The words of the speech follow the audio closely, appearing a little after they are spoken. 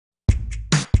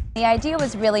The idea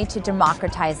was really to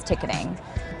democratize ticketing.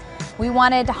 We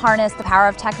wanted to harness the power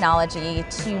of technology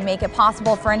to make it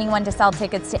possible for anyone to sell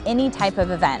tickets to any type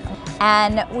of event.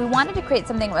 And we wanted to create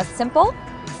something that was simple,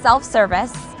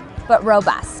 self-service, but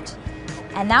robust.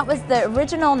 And that was the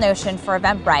original notion for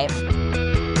Eventbrite.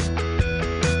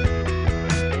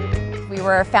 We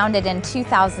were founded in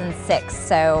 2006,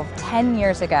 so 10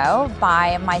 years ago,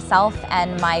 by myself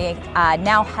and my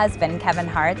now husband, Kevin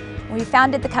Hartz. We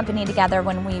founded the company together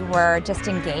when we were just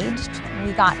engaged.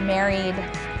 We got married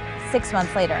 6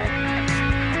 months later.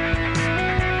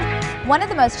 One of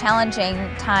the most challenging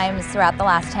times throughout the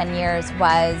last 10 years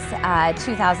was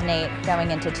 2008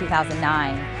 going into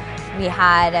 2009. We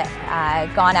had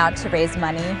gone out to raise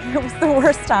money. It was the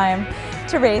worst time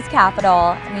to raise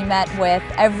capital. We met with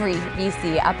every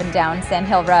VC up and down Sand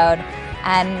Hill Road,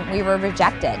 and we were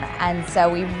rejected. And so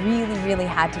we really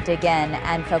had to dig in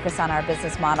and focus on our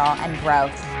business model and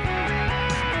growth.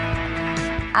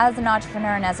 As an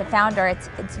entrepreneur and as a founder,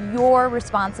 it's your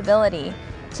responsibility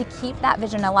to keep that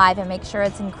vision alive and make sure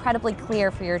it's incredibly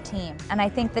clear for your team. And I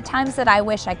think the times that I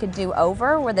wish I could do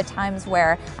over were the times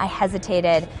where I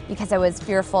hesitated because I was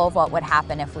fearful of what would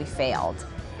happen if we failed.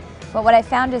 But what I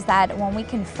found is that when we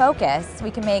can focus, we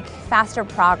can make faster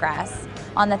progress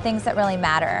on the things that really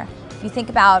matter. If you think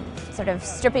about sort of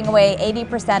stripping away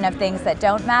 80% of things that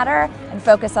don't matter and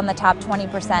focus on the top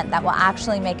 20% that will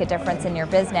actually make a difference in your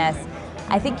business,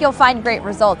 I think you'll find great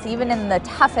results even in the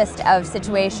toughest of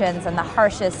situations and the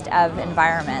harshest of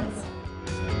environments.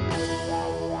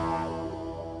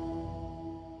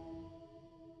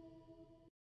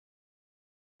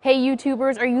 Hey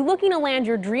YouTubers, are you looking to land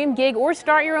your dream gig or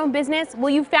start your own business? Well,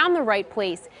 you found the right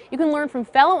place. You can learn from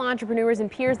fellow entrepreneurs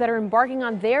and peers that are embarking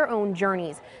on their own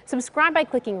journeys. Subscribe by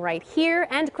clicking right here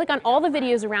and click on all the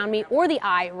videos around me or the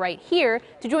I right here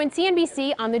to join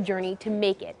CNBC on the journey to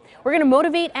make it. We're going to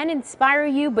motivate and inspire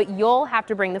you, but you'll have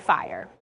to bring the fire.